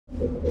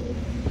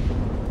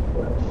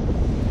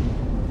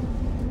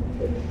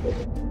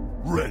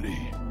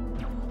Ready.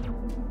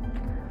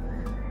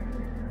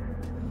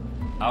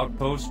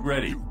 Outpost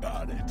ready. You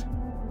got it.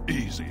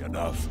 Easy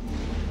enough.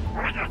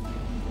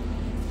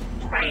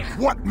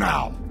 What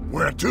now?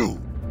 Where to?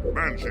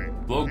 Banshee.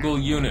 Local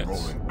units.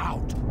 Rolling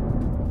out.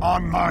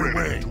 On my Ready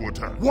way. to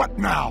attack. What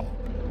now?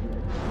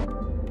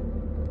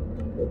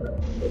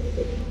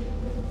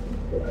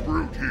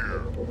 Brute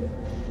here.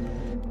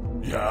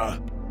 Yeah.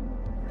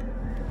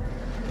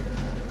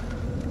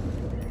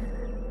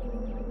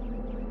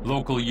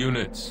 Local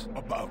units.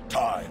 About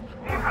time.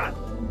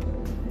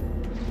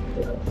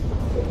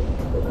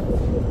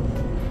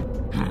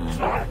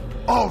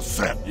 All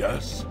set.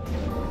 Yes.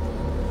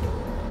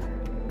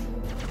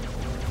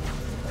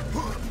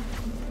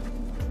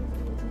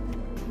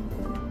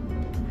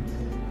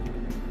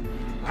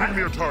 Give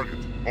me a target.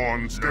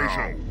 On station.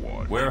 Now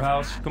what?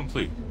 Warehouse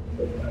complete.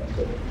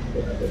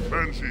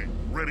 Banshee.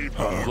 Ready.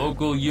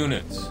 Local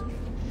units.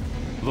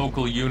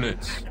 Local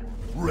units.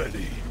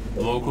 Ready.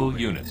 Local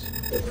units.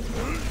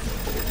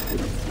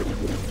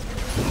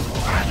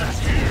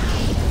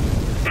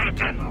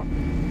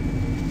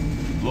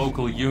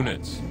 Local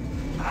units.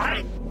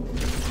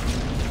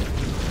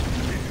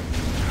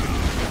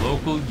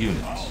 Local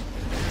units.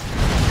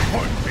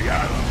 Point the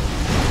arrow.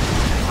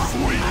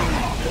 Sweet.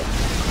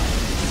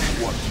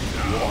 What do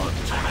you want? What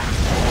do you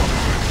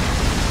want?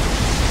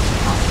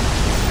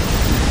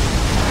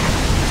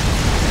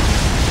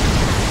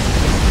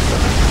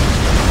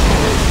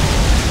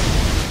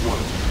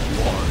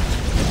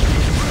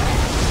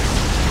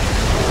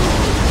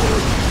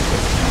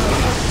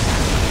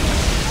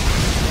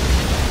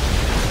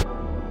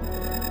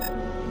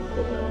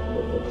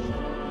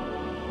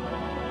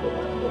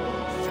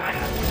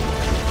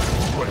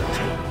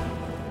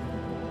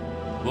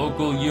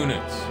 Local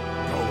units.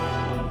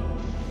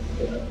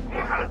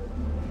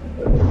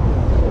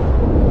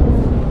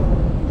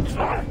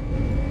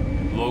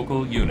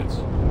 Local units.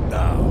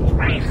 Now.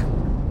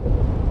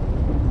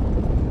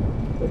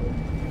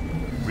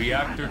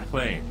 Reactor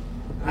claim.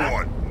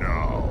 What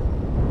now?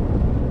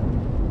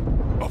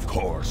 Of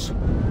course.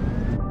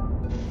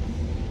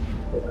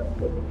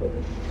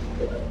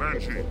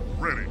 Banshee.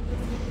 Ready.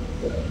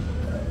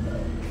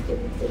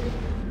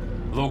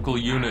 Local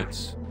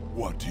units.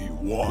 What do you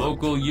want?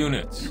 Local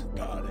units. You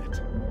got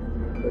it.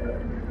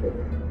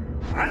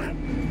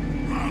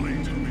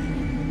 Rally to me.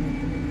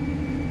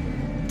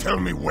 Tell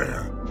me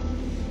where.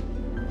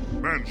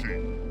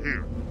 Banshee.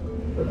 Here.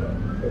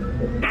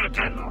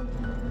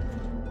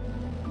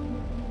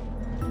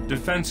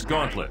 Defense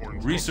gauntlet.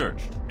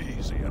 Researched.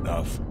 Easy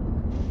enough.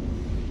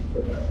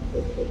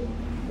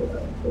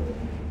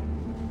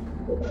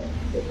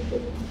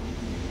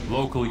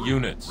 Local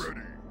units.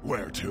 Ready.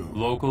 Where to?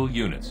 Local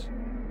units.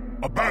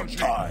 About Banshee.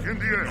 time. In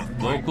the air.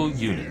 Local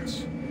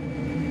units.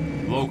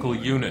 Local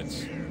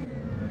units.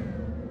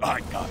 I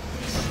got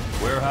this.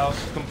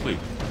 Warehouse complete.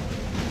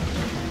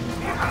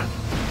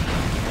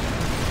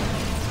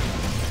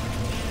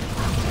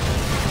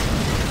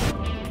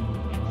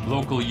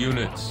 Local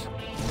units.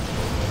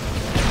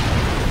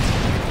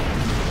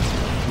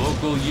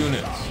 Local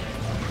units.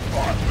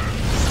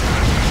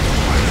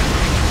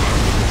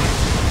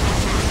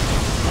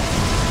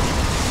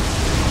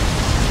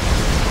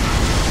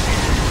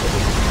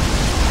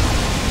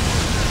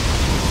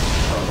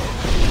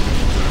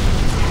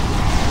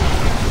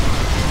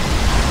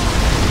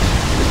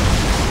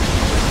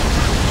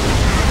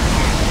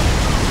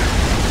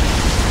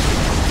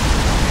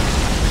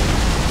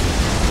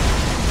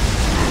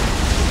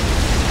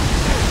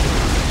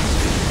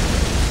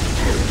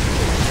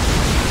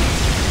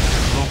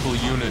 Local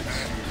units.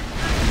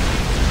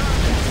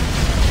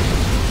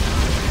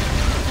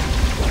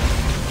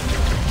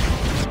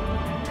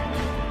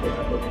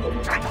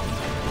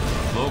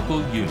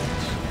 Local units.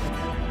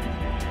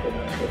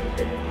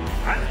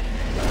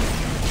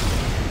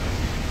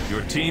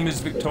 Your team is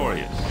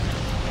victorious.